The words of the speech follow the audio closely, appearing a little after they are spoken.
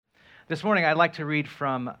This morning, I'd like to read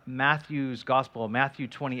from Matthew's Gospel, Matthew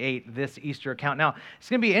 28, this Easter account. Now, it's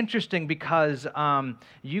going to be interesting because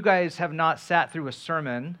you guys have not sat through a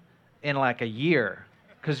sermon in like a year,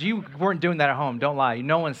 because you weren't doing that at home. Don't lie.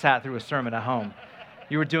 No one sat through a sermon at home.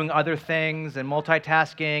 You were doing other things and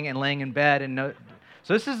multitasking and laying in bed.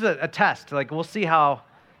 So this is a test. Like, we'll see how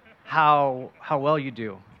well you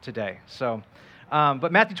do today. So,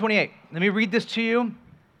 but Matthew 28, let me read this to you,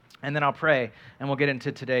 and then I'll pray, and we'll get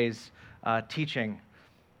into today's teaching.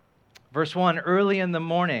 Verse 1, early in the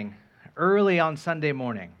morning, early on Sunday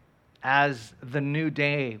morning, as the new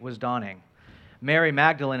day was dawning, Mary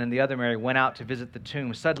Magdalene and the other Mary went out to visit the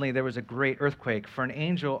tomb. Suddenly there was a great earthquake, for an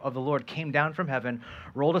angel of the Lord came down from heaven,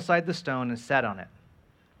 rolled aside the stone, and sat on it.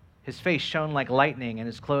 His face shone like lightning, and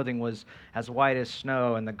his clothing was as white as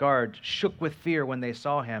snow, and the guards shook with fear when they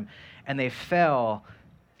saw him, and they fell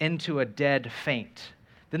into a dead faint.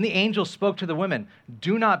 Then the angel spoke to the women.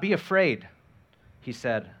 "Do not be afraid," he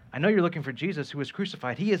said. "I know you're looking for Jesus who was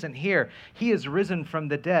crucified. He isn't here. He is risen from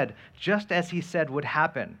the dead, just as he said would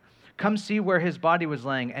happen. Come see where his body was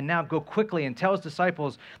laying, and now go quickly and tell his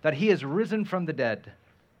disciples that he is risen from the dead,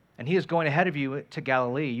 and he is going ahead of you to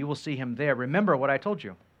Galilee. You will see him there. Remember what I told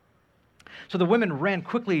you." So the women ran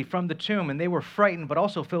quickly from the tomb, and they were frightened, but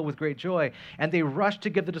also filled with great joy. And they rushed to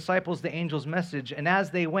give the disciples the angel's message. And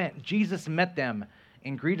as they went, Jesus met them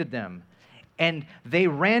and greeted them. And they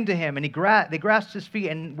ran to him, and they grasped his feet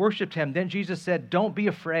and worshiped him. Then Jesus said, "Don't be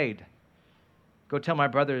afraid. Go tell my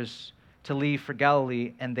brothers to leave for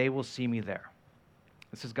Galilee, and they will see me there."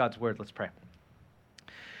 This is God's word. Let's pray.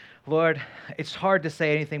 Lord, it's hard to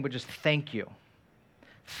say anything but just thank you.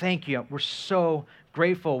 Thank you. We're so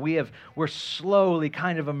grateful. We're slowly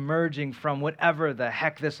kind of emerging from whatever the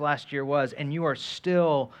heck this last year was, and you are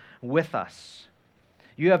still with us.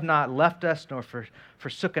 You have not left us nor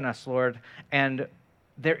forsaken us, Lord, and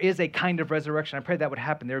there is a kind of resurrection. I pray that would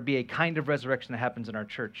happen. There would be a kind of resurrection that happens in our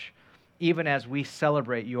church, even as we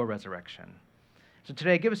celebrate your resurrection. So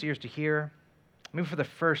today, give us ears to hear, maybe for the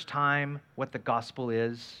first time, what the gospel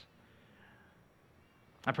is.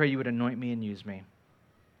 I pray you would anoint me and use me.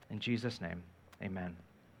 In Jesus' name, amen.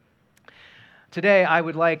 Today, I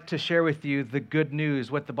would like to share with you the good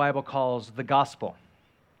news, what the Bible calls the gospel.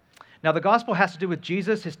 Now, the gospel has to do with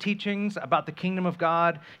Jesus, his teachings about the kingdom of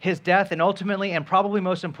God, his death, and ultimately, and probably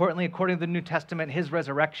most importantly, according to the New Testament, his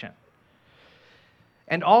resurrection.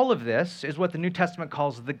 And all of this is what the New Testament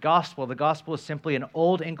calls the gospel. The gospel is simply an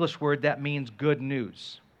old English word that means good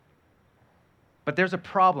news. But there's a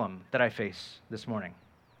problem that I face this morning.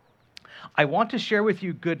 I want to share with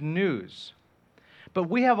you good news, but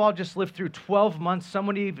we have all just lived through 12 months, some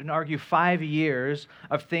would even argue 5 years,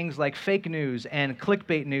 of things like fake news and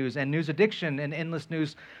clickbait news and news addiction and endless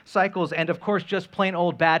news cycles, and of course, just plain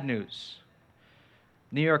old bad news.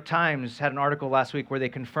 New York Times had an article last week where they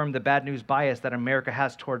confirmed the bad news bias that America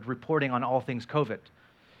has toward reporting on all things COVID.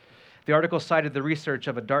 The article cited the research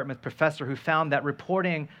of a Dartmouth professor who found that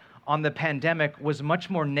reporting on the pandemic was much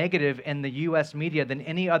more negative in the U.S. media than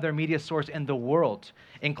any other media source in the world,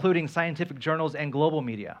 including scientific journals and global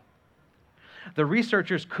media. The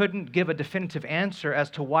researchers couldn't give a definitive answer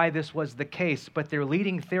as to why this was the case, but their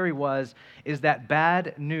leading theory is that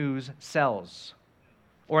bad news sells.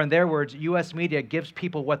 Or in their words, U.S. media gives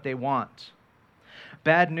people what they want.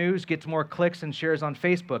 Bad news gets more clicks and shares on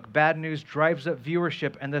Facebook. Bad news drives up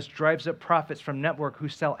viewership and thus drives up profits from networks who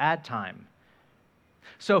sell ad time.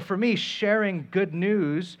 So for me, sharing good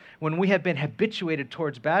news when we have been habituated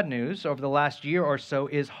towards bad news over the last year or so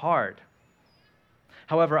is hard.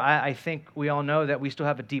 However, I think we all know that we still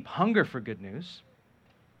have a deep hunger for good news.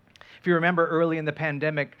 If you remember early in the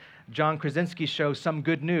pandemic, John Krasinski's show, Some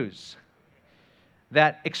Good News,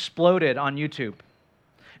 that exploded on YouTube.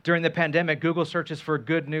 During the pandemic, Google searches for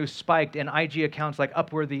good news spiked, and IG accounts like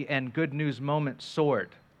Upworthy and Good News Moment soared.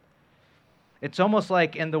 It's almost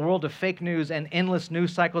like in the world of fake news and endless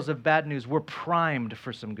news cycles of bad news, we're primed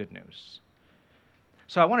for some good news.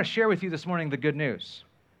 So I want to share with you this morning the good news.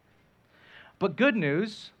 But good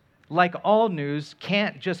news, like all news,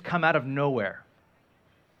 can't just come out of nowhere.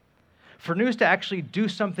 For news to actually do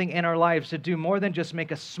something in our lives, to do more than just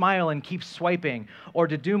make us smile and keep swiping, or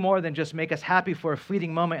to do more than just make us happy for a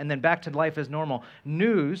fleeting moment and then back to life as normal,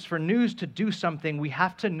 for news to do something, we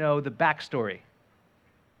have to know the backstory.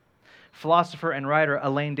 Philosopher and writer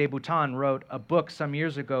Alain de Botton wrote a book some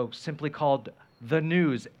years ago simply called The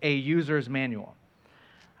News, A User's Manual.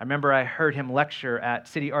 I remember I heard him lecture at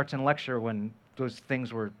City Arts and Lecture when those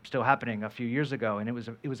things were still happening a few years ago, and it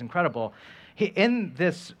was incredible. In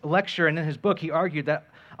this lecture and in his book, he argued that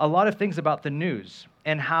a lot of things about the news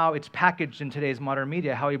and how it's packaged in today's modern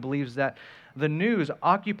media, how he believes that the news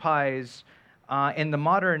occupies, in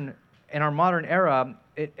our modern era,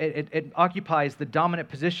 it occupies the dominant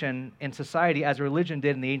position in society as religion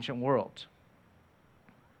did in the ancient world.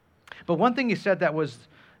 But one thing he said that was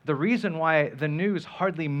the reason why the news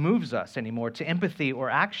hardly moves us anymore to empathy or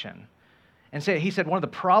action. And he said one of the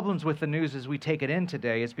problems with the news as we take it in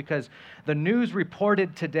today is because the news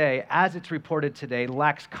reported today, as it's reported today,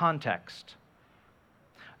 lacks context.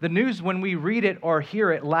 The news, when we read it or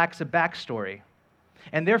hear it, lacks a backstory.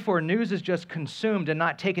 And therefore, news is just consumed and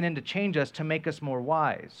not taken in to change us, to make us more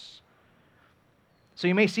wise. So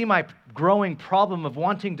you may see my growing problem of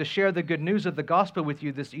wanting to share the good news of the gospel with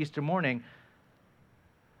you this Easter morning,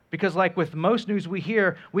 because like with most news we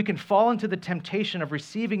hear, we can fall into the temptation of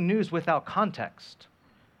receiving news without context.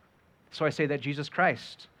 So I say that Jesus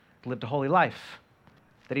Christ lived a holy life,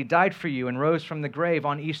 that he died for you and rose from the grave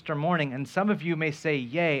on Easter morning. And some of you may say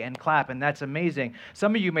yay and clap, and that's amazing.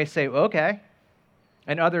 Some of you may say, okay.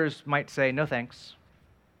 And others might say, no thanks.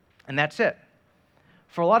 And that's it.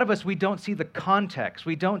 For a lot of us, we don't see the context.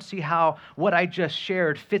 We don't see how what I just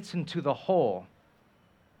shared fits into the whole.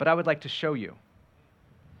 But I would like to show you.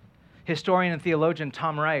 Historian and theologian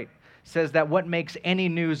Tom Wright says that what makes any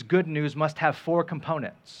news good news must have 4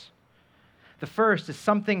 components. The first is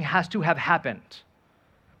something has to have happened,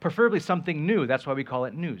 preferably something new. That's why we call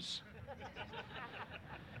it news.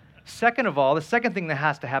 Second of all, the second thing that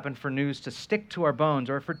has to happen for news to stick to our bones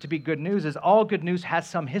or for it to be good news is all good news has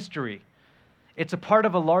some history. It's a part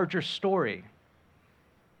of a larger story.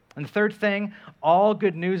 And the third thing, all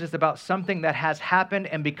good news is about something that has happened,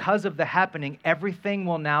 and because of the happening, everything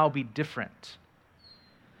will now be different.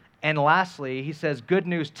 And lastly, he says good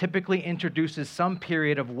news typically introduces some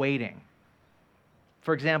period of waiting.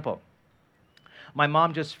 For example, my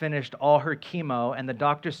mom just finished all her chemo, and the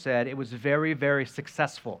doctor said it was very, very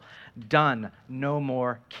successful. Done. No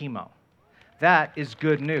more chemo. That is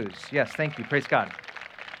good news. Yes, thank you. Praise God.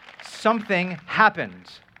 Something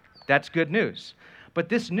happened. That's good news. But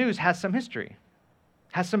this news has some history,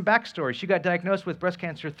 has some backstory. She got diagnosed with breast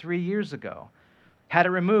cancer 3 years ago, had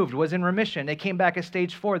it removed, was in remission. It came back at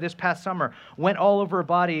stage 4 this past summer, went all over her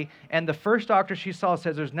body, and the first doctor she saw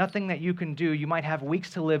says, there's nothing that you can do. You might have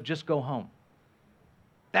weeks to live. Just go home.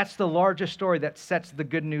 That's the largest story that sets the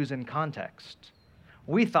good news in context.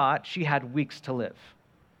 We thought she had weeks to live.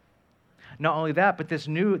 Not only that, but this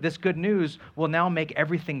good news will now make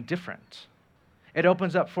everything different. It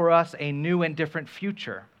opens up for us a new and different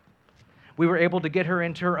future. We were able to get her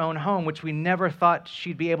into her own home, which we never thought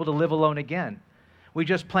she'd be able to live alone again. We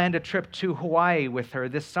just planned a trip to Hawaii with her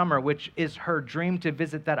this summer, which is her dream to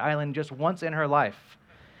visit that island just once in her life.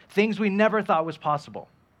 Things we never thought was possible.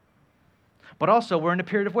 But also, we're in a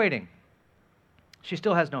period of waiting. She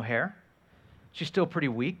still has no hair. She's still pretty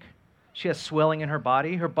weak. She has swelling in her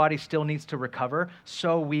body. Her body still needs to recover,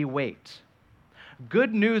 so we wait.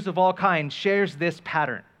 Good news of all kinds shares this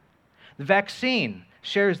pattern. The vaccine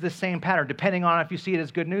shares this same pattern, depending on if you see it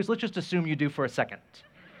as good news. Let's just assume you do for a second.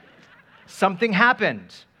 Something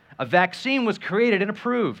happened. A vaccine was created and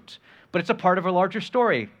approved, but it's a part of a larger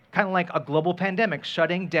story, kind of like a global pandemic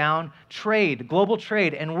shutting down trade, global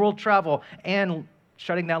trade and world travel, and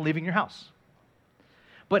shutting down leaving your house.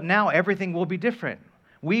 But now everything will be different.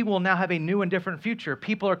 We will now have a new and different future.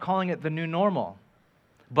 People are calling it the new normal,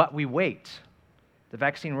 but we wait. The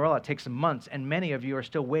vaccine rollout takes months, and many of you are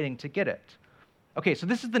still waiting to get it. Okay, so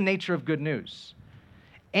this is the nature of good news,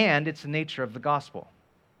 and it's the nature of the gospel.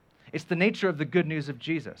 It's the nature of the good news of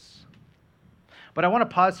Jesus. But I want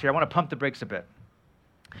to pause here. I want to pump the brakes a bit.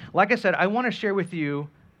 Like I said, I want to share with you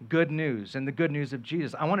good news and the good news of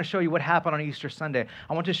Jesus. I want to show you what happened on Easter Sunday.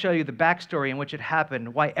 I want to show you the backstory in which it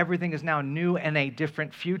happened, why everything is now new and a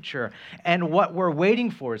different future, and what we're waiting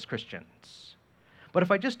for as Christians. But if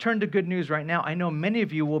I just turn to good news right now, I know many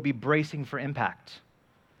of you will be bracing for impact.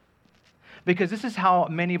 Because this is how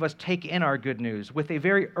many of us take in our good news, with a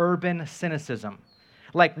very urban cynicism.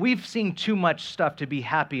 Like, we've seen too much stuff to be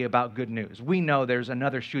happy about good news. We know there's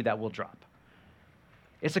another shoe that will drop.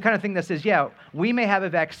 It's the kind of thing that says, yeah, we may have a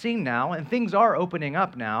vaccine now, and things are opening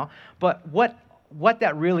up now, but what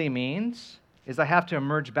that really means is I have to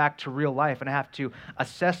emerge back to real life, and I have to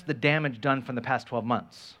assess the damage done from the past 12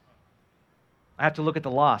 months. I have to look at the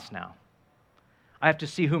loss now. I have to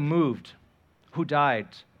see who moved, who died,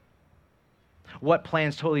 what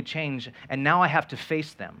plans totally changed, and now I have to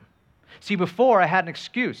face them. See, before I had an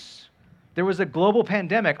excuse. There was a global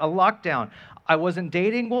pandemic, a lockdown. I wasn't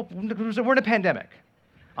dating. Well, we're in a pandemic.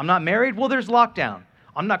 I'm not married. Well, there's lockdown.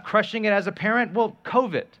 I'm not crushing it as a parent. Well,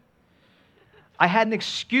 COVID. I had an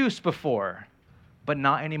excuse before. but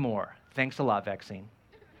not anymore. Thanks a lot, vaccine.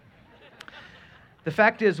 The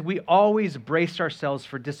fact is, we always brace ourselves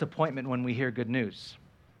for disappointment when we hear good news.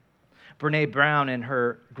 Brené Brown, in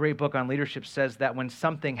her great book on leadership, says that when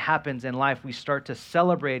something happens in life, we start to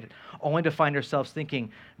celebrate it, only to find ourselves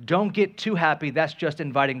thinking, don't get too happy, that's just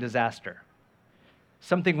inviting disaster.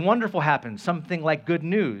 Something wonderful happens, something like good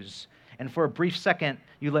news, and for a brief second,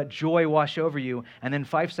 you let joy wash over you, and then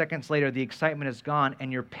 5 seconds later, the excitement is gone,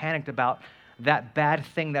 and you're panicked about that bad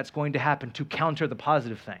thing that's going to happen to counter the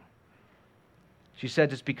positive thing. She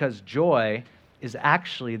said it's because joy is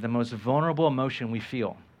actually the most vulnerable emotion we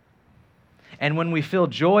feel. And when we feel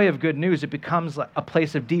joy of good news, it becomes a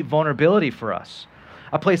place of deep vulnerability for us,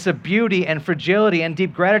 a place of beauty and fragility and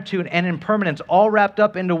deep gratitude and impermanence, all wrapped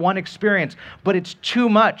up into one experience. But it's too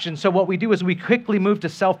much, and so what we do is we quickly move to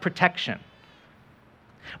self-protection.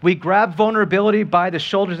 We grab vulnerability by the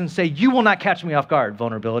shoulders and say, you will not catch me off guard,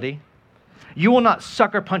 vulnerability. You will not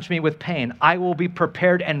sucker punch me with pain. I will be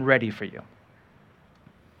prepared and ready for you.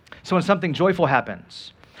 So when something joyful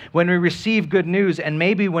happens, when we receive good news, and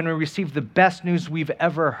maybe when we receive the best news we've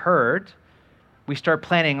ever heard, we start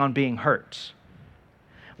planning on being hurt.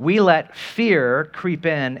 We let fear creep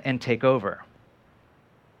in and take over.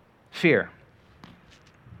 Fear.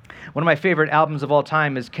 One of my favorite albums of all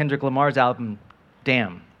time is Kendrick Lamar's album,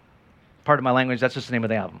 Damn. Pardon my language, that's just the name of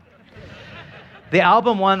the album. The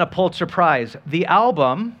album won a Pulitzer Prize. The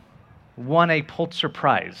album won a Pulitzer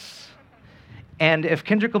Prize. And if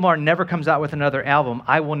Kendrick Lamar never comes out with another album,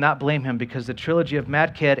 I will not blame him, because the trilogy of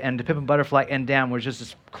Mad Kid and To Pimp a Butterfly and Damn was just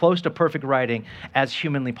as close to perfect writing as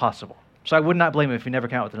humanly possible. So I would not blame him if he never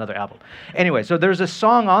came out with another album. Anyway, so there's a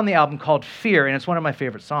song on the album called Fear, and it's one of my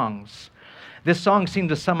favorite songs. This song seemed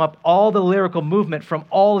to sum up all the lyrical movement from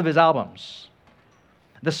all of his albums.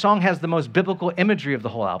 The song has the most biblical imagery of the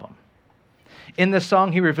whole album. In this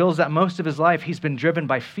song, he reveals that most of his life he's been driven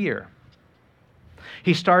by fear.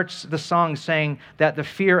 He starts the song saying that the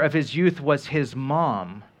fear of his youth was his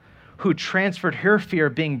mom, who transferred her fear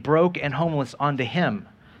of being broke and homeless onto him.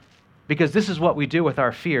 Because this is what we do with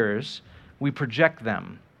our fears. We project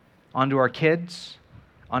them onto our kids,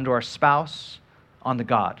 onto our spouse, onto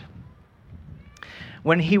God.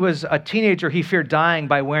 When he was a teenager, he feared dying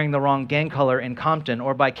by wearing the wrong gang color in Compton,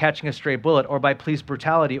 or by catching a stray bullet, or by police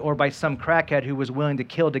brutality, or by some crackhead who was willing to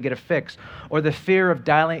kill to get a fix, or the fear of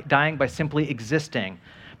dying by simply existing.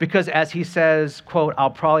 Because as he says, quote, I'll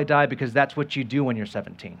probably die because that's what you do when you're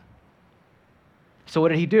 17. So what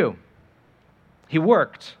did he do? He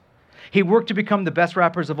worked. He worked to become the best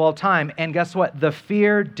rappers of all time, and guess what? The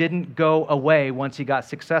fear didn't go away once he got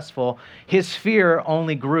successful. His fear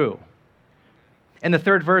only grew. In the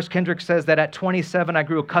third verse, Kendrick says that at 27, I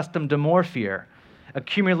grew accustomed to more fear,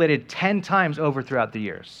 accumulated 10 times over throughout the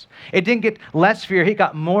years. It didn't get less fear, he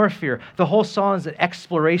got more fear. The whole song is an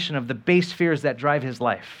exploration of the base fears that drive his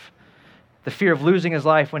life. The fear of losing his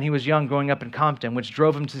life when he was young growing up in Compton, which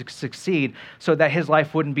drove him to succeed so that his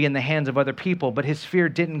life wouldn't be in the hands of other people. But his fear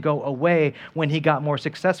didn't go away when he got more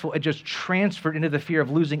successful. It just transferred into the fear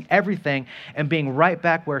of losing everything and being right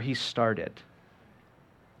back where he started.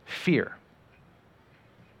 Fear.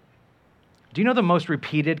 Do you know the most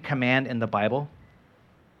repeated command in the Bible?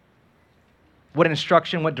 What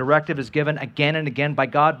instruction, what directive is given again and again by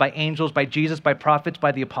God, by angels, by Jesus, by prophets,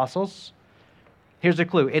 by the apostles? Here's a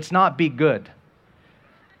clue. It's not be good,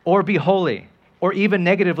 or be holy, or even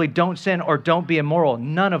negatively don't sin or don't be immoral.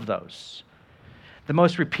 None of those. The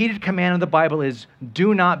most repeated command in the Bible is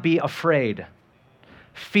do not be afraid.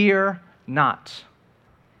 Fear not.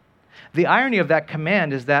 The irony of that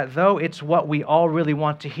command is that though it's what we all really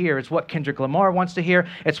want to hear, it's what Kendrick Lamar wants to hear,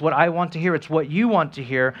 it's what I want to hear, it's what you want to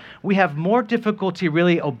hear, we have more difficulty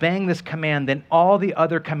really obeying this command than all the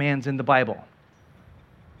other commands in the Bible.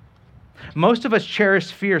 Most of us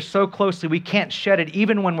cherish fear so closely we can't shed it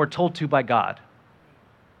even when we're told to by God.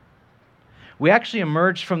 We actually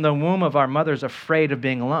emerged from the womb of our mothers afraid of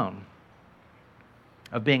being alone,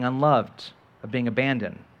 of being unloved, of being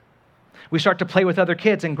abandoned. We start to play with other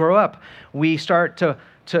kids and grow up. We start to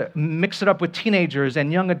mix it up with teenagers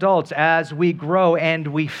and young adults as we grow, and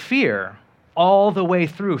we fear all the way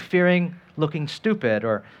through, fearing looking stupid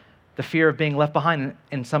or the fear of being left behind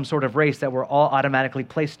in some sort of race that we're all automatically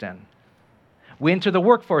placed in. We enter the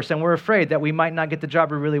workforce and we're afraid that we might not get the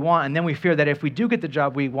job we really want, and then we fear that if we do get the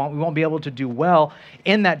job we want, we won't be able to do well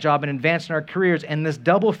in that job and advance in our careers, and this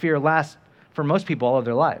double fear lasts for most people all of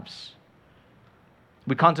their lives.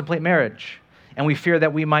 We contemplate marriage, and we fear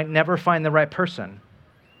that we might never find the right person.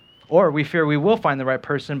 Or we fear we will find the right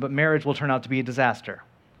person, but marriage will turn out to be a disaster.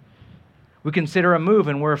 We consider a move,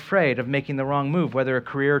 and we're afraid of making the wrong move, whether a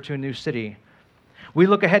career to a new city. We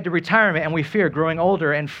look ahead to retirement and we fear growing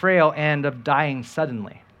older and frail and of dying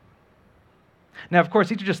suddenly. Now, of course,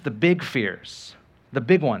 these are just the big fears, the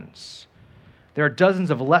big ones. There are dozens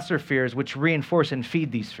of lesser fears which reinforce and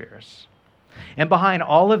feed these fears. And behind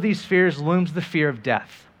all of these fears looms the fear of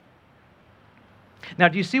death. Now,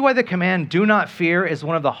 do you see why the command, do not fear, is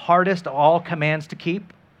one of the hardest of all commands to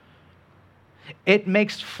keep? It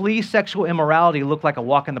makes flee sexual immorality look like a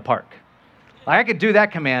walk in the park. Like, I could do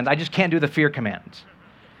that command, I just can't do the fear command.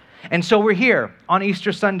 And so we're here on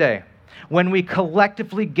Easter Sunday when we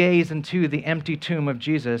collectively gaze into the empty tomb of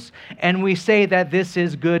Jesus and we say that this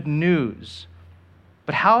is good news.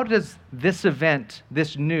 But how does this event,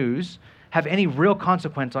 this news, have any real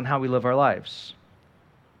consequence on how we live our lives?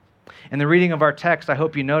 In the reading of our text, I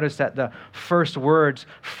hope you notice that the first words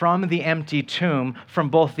from the empty tomb, from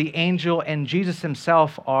both the angel and Jesus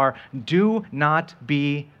himself, are, do not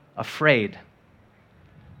be afraid.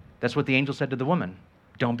 That's what the angel said to the woman.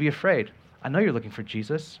 Don't be afraid. I know you're looking for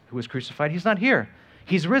Jesus who was crucified. He's not here.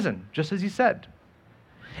 He's risen, just as he said.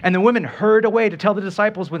 And the women hurried away to tell the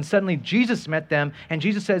disciples when suddenly Jesus met them, and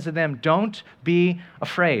Jesus says to them, don't be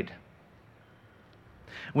afraid.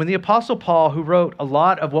 When the Apostle Paul, who wrote a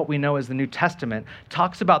lot of what we know as the New Testament,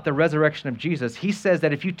 talks about the resurrection of Jesus, he says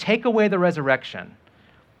that if you take away the resurrection,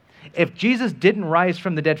 if Jesus didn't rise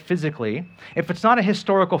from the dead physically, if it's not a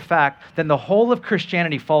historical fact, then the whole of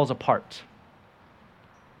Christianity falls apart.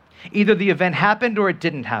 Either the event happened or it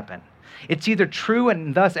didn't happen. It's either true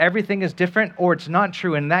and thus everything is different, or it's not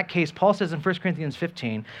true. In that case, Paul says in 1 Corinthians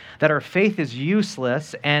 15 that our faith is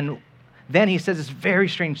useless, and then he says this very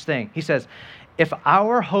strange thing. He says, if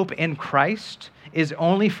our hope in Christ is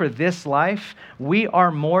only for this life, we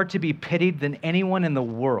are more to be pitied than anyone in the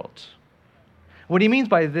world. What he means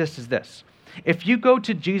by this is this. If you go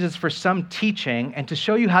to Jesus for some teaching and to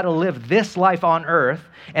show you how to live this life on earth,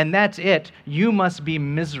 and that's it, you must be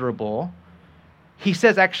miserable. He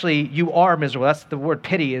says actually you are miserable. That's the word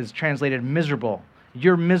pity is translated miserable.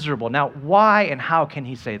 You're miserable. Now, why and how can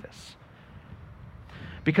he say this?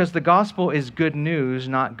 Because the gospel is good news,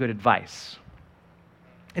 not good advice.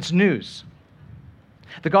 It's news.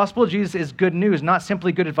 The gospel of Jesus is good news, not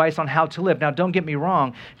simply good advice on how to live. Now, don't get me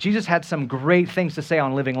wrong. Jesus had some great things to say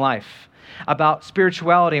on living life, about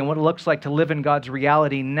spirituality and what it looks like to live in God's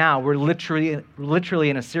reality now. We're literally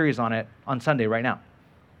in a series on it on Sunday right now.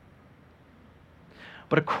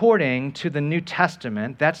 But according to the New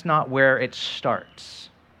Testament, that's not where it starts.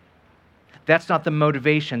 That's not the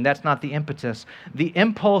motivation. That's not the impetus. The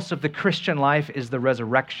impulse of the Christian life is the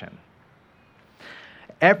resurrection.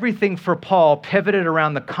 Everything for Paul pivoted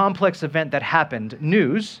around the complex event that happened,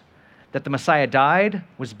 news that the Messiah died,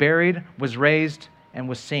 was buried, was raised, and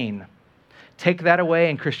was seen. Take that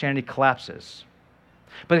away and Christianity collapses.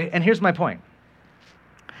 And here's my point.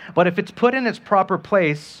 But if it's put in its proper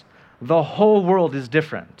place, the whole world is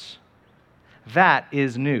different. That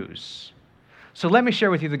is news. So let me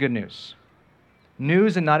share with you the good news.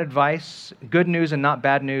 News and not advice, good news and not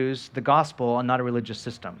bad news, the gospel and not a religious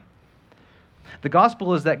system. The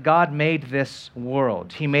gospel is that God made this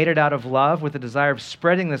world. He made it out of love with the desire of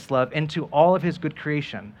spreading this love into all of his good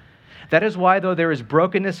creation. That is why, though there is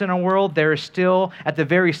brokenness in our world, there is still at the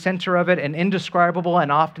very center of it an indescribable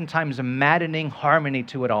and oftentimes a maddening harmony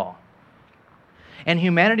to it all. And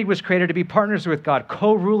humanity was created to be partners with God,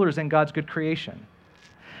 co-rulers in God's good creation.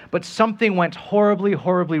 But something went horribly,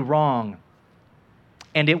 horribly wrong,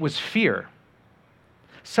 and it was fear.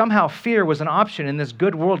 Somehow fear was an option in this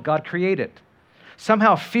good world God created.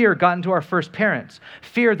 Somehow fear got into our first parents.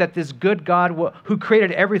 Fear that this good God who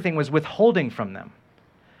created everything was withholding from them.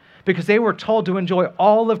 Because they were told to enjoy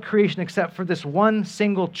all of creation except for this one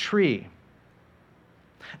single tree.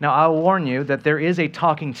 Now, I'll warn you that there is a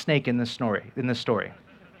talking snake in this story.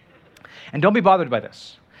 And don't be bothered by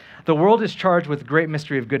this. The world is charged with the great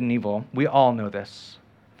mystery of good and evil. We all know this.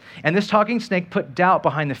 And this talking snake put doubt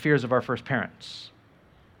behind the fears of our first parents.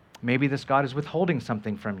 Maybe this God is withholding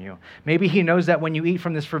something from you. Maybe he knows that when you eat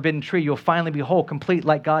from this forbidden tree, you'll finally be whole, complete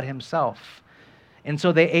like God himself. And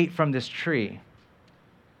so they ate from this tree.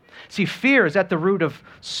 See, fear is at the root of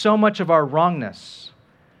so much of our wrongness.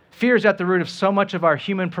 Fear is at the root of so much of our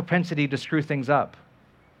human propensity to screw things up.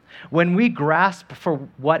 When we grasp for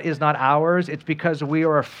what is not ours, it's because we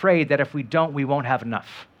are afraid that if we don't, we won't have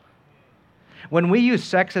enough. When we use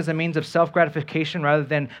sex as a means of self-gratification rather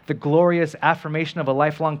than the glorious affirmation of a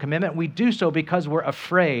lifelong commitment, we do so because we're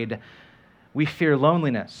afraid. We fear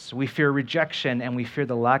loneliness, we fear rejection, and we fear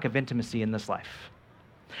the lack of intimacy in this life.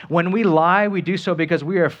 When we lie, we do so because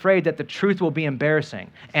we are afraid that the truth will be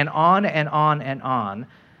embarrassing, and on and on and on.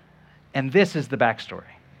 And this is the backstory.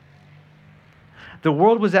 The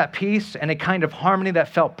world was at peace and a kind of harmony that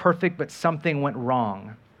felt perfect, but something went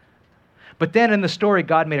wrong. But then in the story,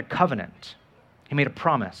 God made a covenant. He made a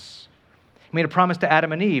promise. He made a promise to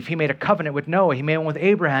Adam and Eve. He made a covenant with Noah. He made one with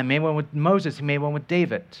Abraham. He made one with Moses. He made one with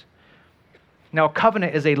David. Now, a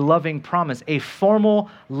covenant is a loving promise, a formal,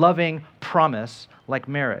 loving promise like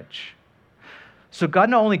marriage. So God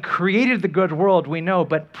not only created the good world we know,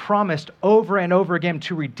 but promised over and over again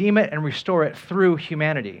to redeem it and restore it through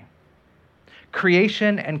humanity.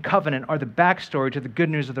 Creation and covenant are the backstory to the good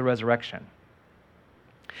news of the resurrection.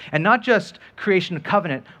 And not just creation and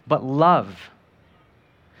covenant, but love.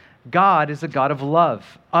 God is a God of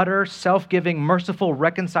love, utter, self-giving, merciful,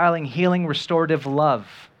 reconciling, healing, restorative love.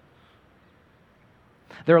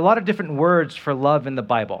 There are a lot of different words for love in the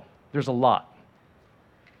Bible. There's a lot.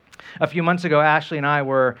 A few months ago, Ashley and I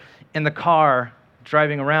were in the car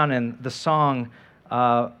driving around, and the song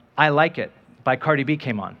I Like It by Cardi B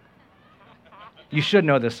came on. You should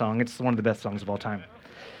know this song. It's one of the best songs of all time.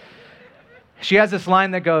 She has this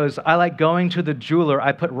line that goes, "I like going to the jeweler,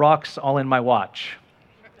 I put rocks all in my watch."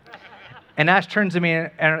 And Ash turns to me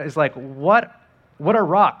and is like, what are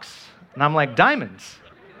rocks? And I'm like, diamonds.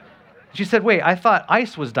 She said, wait, I thought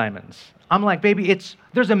ice was diamonds. I'm like, baby,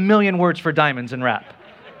 there's a million words for diamonds in rap.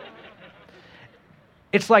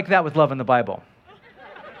 It's like that with love in the Bible.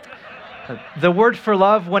 The word for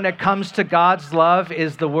love when it comes to God's love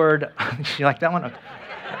is the word, you like that one?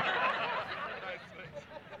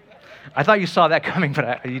 I thought you saw that coming,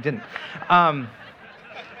 but you didn't.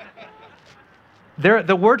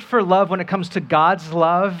 The word for love when it comes to God's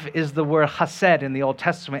love is the word chesed in the Old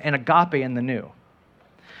Testament and agape in the New.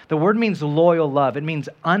 The word means loyal love. It means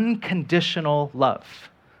unconditional love.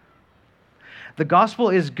 The gospel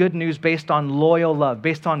is good news based on loyal love,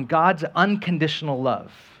 based on God's unconditional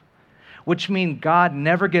love, which means God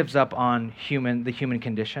never gives up on the human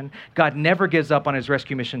condition. God never gives up on his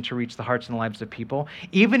rescue mission to reach the hearts and lives of people,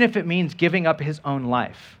 even if it means giving up his own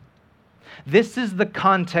life. This is the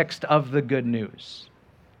context of the good news.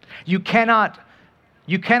 You cannot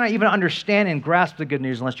even understand and grasp the good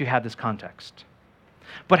news unless you have this context.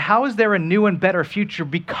 But how is there a new and better future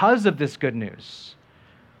because of this good news?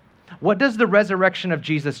 What does the resurrection of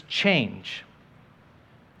Jesus change?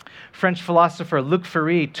 French philosopher Luc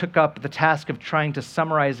Ferry took up the task of trying to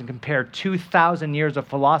summarize and compare 2,000 years of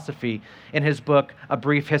philosophy in his book, A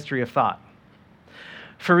Brief History of Thought.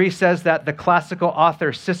 Ferry says that the classical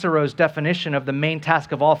author Cicero's definition of the main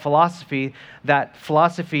task of all philosophy, that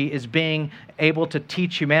philosophy is being able to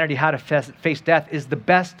teach humanity how to face death, is the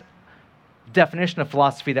best definition of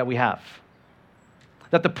philosophy that we have.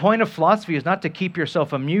 That the point of philosophy is not to keep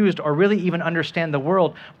yourself amused or really even understand the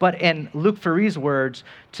world, but in Luc Ferry's words,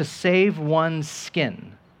 to save one's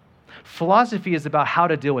skin. Philosophy is about how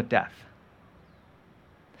to deal with death.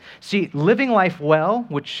 See, living life well,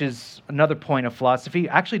 which is another point of philosophy,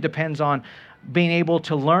 actually depends on being able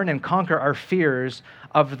to learn and conquer our fears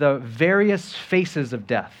of the various faces of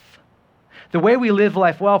death. The way we live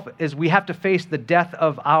life well is we have to face the death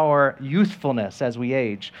of our youthfulness as we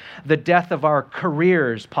age, the death of our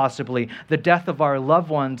careers, possibly, the death of our loved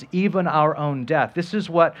ones, even our own death. This is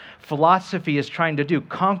what philosophy is trying to do,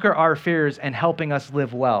 conquer our fears and helping us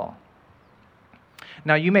live well.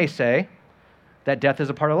 Now, you may say that death is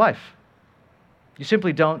a part of life. You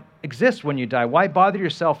simply don't exist when you die. Why bother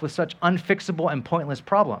yourself with such unfixable and pointless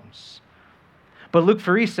problems? But Luc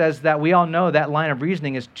Ferry says that we all know that line of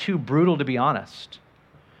reasoning is too brutal to be honest.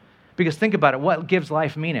 Because think about it, what gives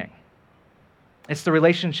life meaning? It's the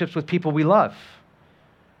relationships with people we love.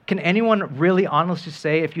 Can anyone really honestly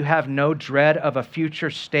say if you have no dread of a future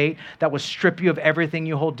state that will strip you of everything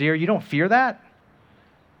you hold dear, you don't fear that?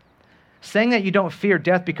 Saying that you don't fear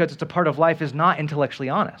death because it's a part of life is not intellectually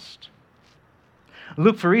honest.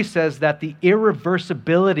 Luc Ferry says that the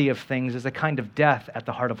irreversibility of things is a kind of death at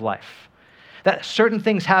the heart of life. That certain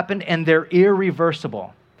things happen and they're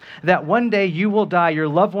irreversible. That one day you will die, your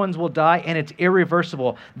loved ones will die, and it's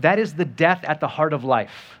irreversible. That is the death at the heart of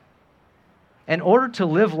life. In order to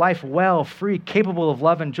live life well, free, capable of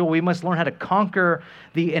love and joy, we must learn how to conquer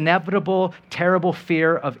the inevitable, terrible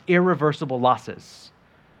fear of irreversible losses.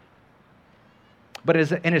 But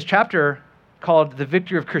in his chapter called The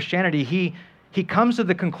Victory of Christianity, he comes to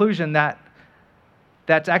the conclusion that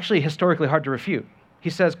that's actually historically hard to refute. He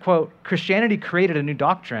says, quote, Christianity created a new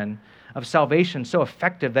doctrine of salvation so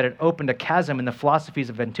effective that it opened a chasm in the philosophies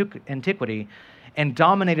of antiquity and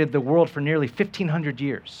dominated the world for nearly 1,500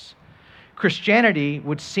 years. Christianity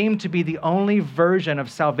would seem to be the only version of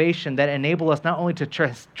salvation that enabled us not only to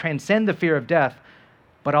transcend the fear of death,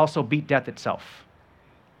 but also beat death itself.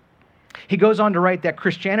 He goes on to write that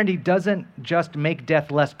Christianity doesn't just make death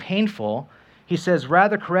less painful. He says,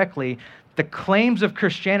 rather correctly, the claims of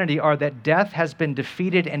Christianity are that death has been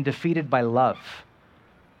defeated and defeated by love.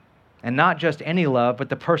 And not just any love, but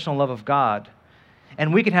the personal love of God.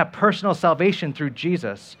 And we can have personal salvation through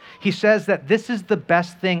Jesus. He says that this is the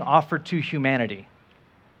best thing offered to humanity.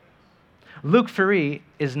 Luc Ferry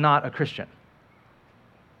is not a Christian.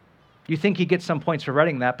 You think he gets some points for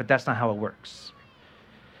writing that, but that's not how it works.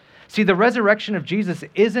 See, the resurrection of Jesus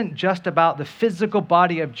isn't just about the physical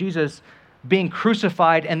body of Jesus being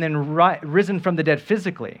crucified and then risen from the dead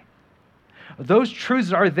physically. Those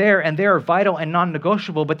truths are there and they are vital and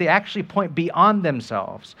non-negotiable, but they actually point beyond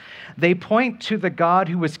themselves. They point to the God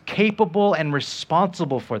who is capable and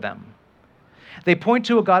responsible for them. They point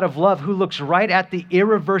to a God of love who looks right at the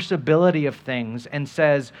irreversibility of things and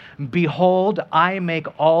says, "Behold, I make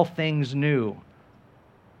all things new."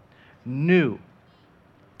 New.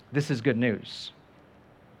 This is good news.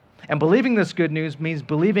 And believing this good news means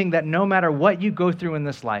believing that no matter what you go through in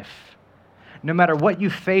this life, no matter what you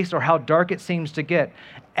face or how dark it seems to get,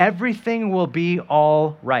 everything will be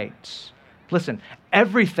all right. Listen,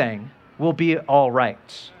 everything will be all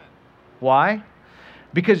right. Why?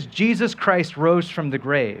 Because Jesus Christ rose from the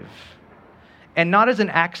grave. And not as an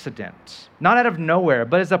accident, not out of nowhere,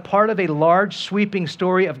 but as a part of a large, sweeping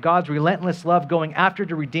story of God's relentless love going after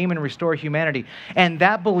to redeem and restore humanity. And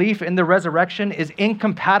that belief in the resurrection is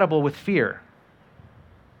incompatible with fear.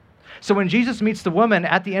 So when Jesus meets the woman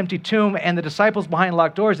at the empty tomb and the disciples behind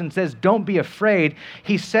locked doors and says, "Don't be afraid,"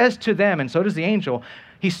 he says to them, and so does the angel,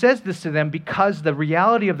 he says this to them because the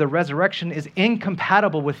reality of the resurrection is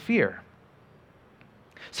incompatible with fear.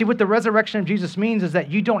 See, what the resurrection of Jesus means is that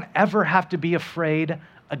you don't ever have to be afraid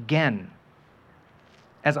again.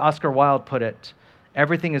 As Oscar Wilde put it,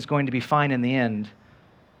 everything is going to be fine in the end.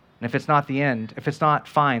 And if it's not the end, if it's not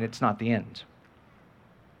fine, it's not the end.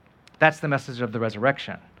 That's the message of the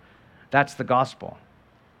resurrection. That's the gospel.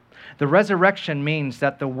 The resurrection means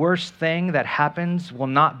that the worst thing that happens will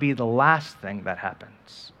not be the last thing that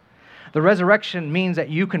happens. The resurrection means that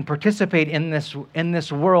you can participate in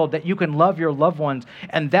this world, that you can love your loved ones,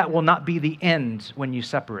 and that will not be the end when you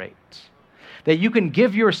separate. That you can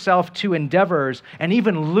give yourself to endeavors and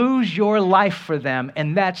even lose your life for them,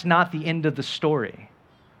 and that's not the end of the story.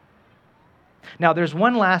 Now, there's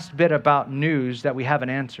one last bit about news that we haven't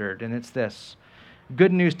answered, and it's this.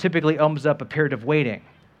 Good news typically opens up a period of waiting.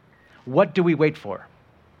 What do we wait for?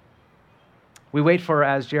 We wait for,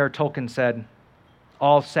 as J.R. Tolkien said,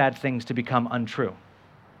 all sad things to become untrue.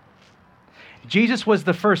 Jesus was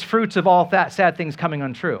the first fruits of all that sad things coming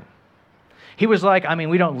untrue. He was like,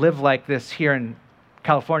 we don't live like this here in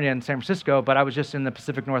California and San Francisco, but I was just in the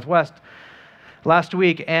Pacific Northwest last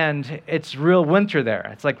week, and it's real winter there.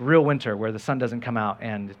 It's like real winter where the sun doesn't come out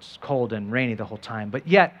and it's cold and rainy the whole time. But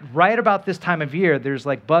yet, right about this time of year, there's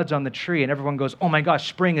like buds on the tree and everyone goes, "Oh my gosh,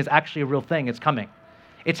 spring is actually a real thing. It's coming.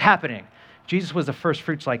 It's happening." Jesus was the first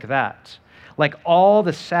fruits like that. Like all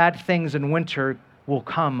the sad things in winter will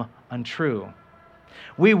come untrue.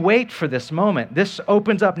 We wait for this moment. This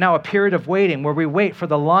opens up now a period of waiting where we wait for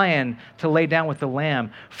the lion to lay down with the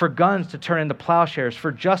lamb, for guns to turn into plowshares,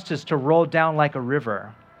 for justice to roll down like a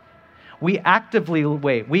river. We actively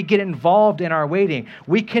wait. We get involved in our waiting.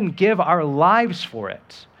 We can give our lives for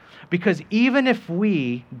it. Because even if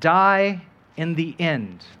we die in the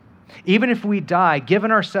end, even if we die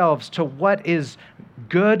giving ourselves to what is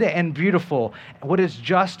good and beautiful, what is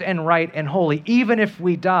just and right and holy, even if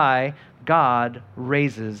we die, God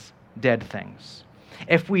raises dead things.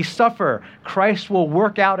 If we suffer, Christ will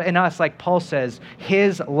work out in us, like Paul says,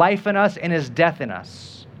 his life in us and his death in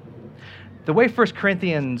us. The way 1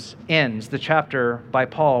 Corinthians ends, the chapter by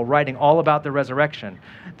Paul writing all about the resurrection,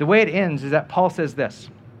 the way it ends is that Paul says this,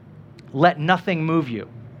 "Let nothing move you.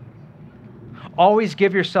 Always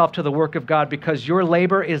give yourself to the work of God because your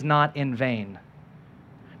labor is not in vain."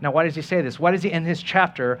 Now, why does he say this? Why does he end his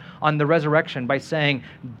chapter on the resurrection by saying,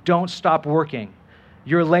 don't stop working?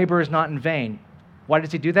 Your labor is not in vain. Why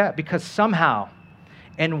does he do that? Because somehow,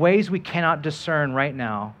 in ways we cannot discern right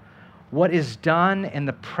now, what is done in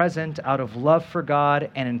the present out of love for God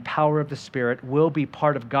and in power of the Spirit will be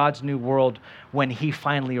part of God's new world when he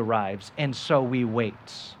finally arrives. And so we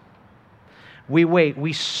wait. We wait.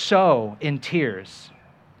 We sow in tears.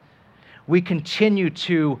 We continue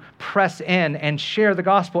to press in and share the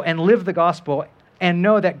gospel and live the gospel and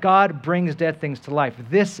know that God brings dead things to life.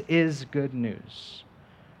 This is good news.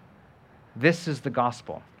 This is the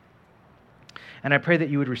gospel. And I pray that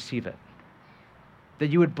you would receive it, that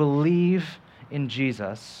you would believe in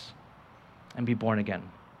Jesus and be born again.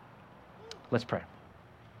 Let's pray.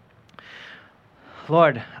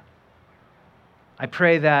 Lord, I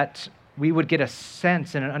pray that we would get a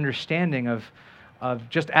sense and an understanding of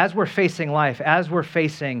just as we're facing life, as we're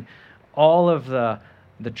facing all of the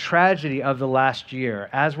tragedy of the last year,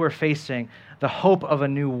 as we're facing the hope of a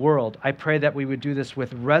new world, I pray that we would do this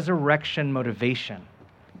with resurrection motivation.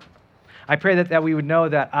 I pray that we would know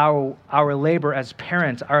that our labor as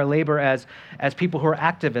parents, our labor as people who are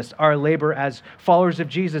activists, our labor as followers of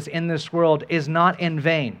Jesus in this world is not in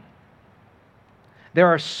vain. There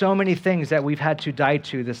are so many things that we've had to die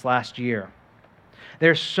to this last year.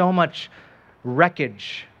 There's so much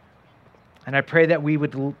wreckage. And I pray that we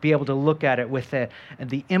would be able to look at it with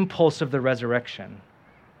the impulse of the resurrection.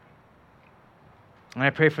 And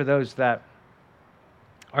I pray for those that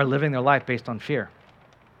are living their life based on fear.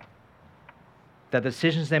 That the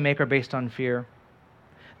decisions they make are based on fear.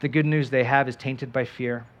 The good news they have is tainted by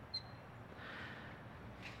fear.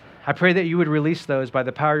 I pray that you would release those by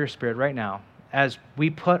the power of your Spirit right now. As we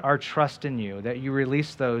put our trust in you, that you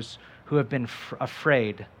release those who have been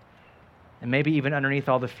afraid, and maybe even underneath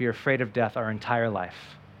all the fear, afraid of death our entire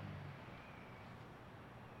life.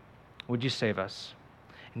 Would you save us?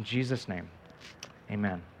 In Jesus' name,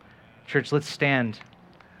 amen. Church, let's stand.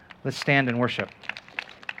 Let's stand and worship.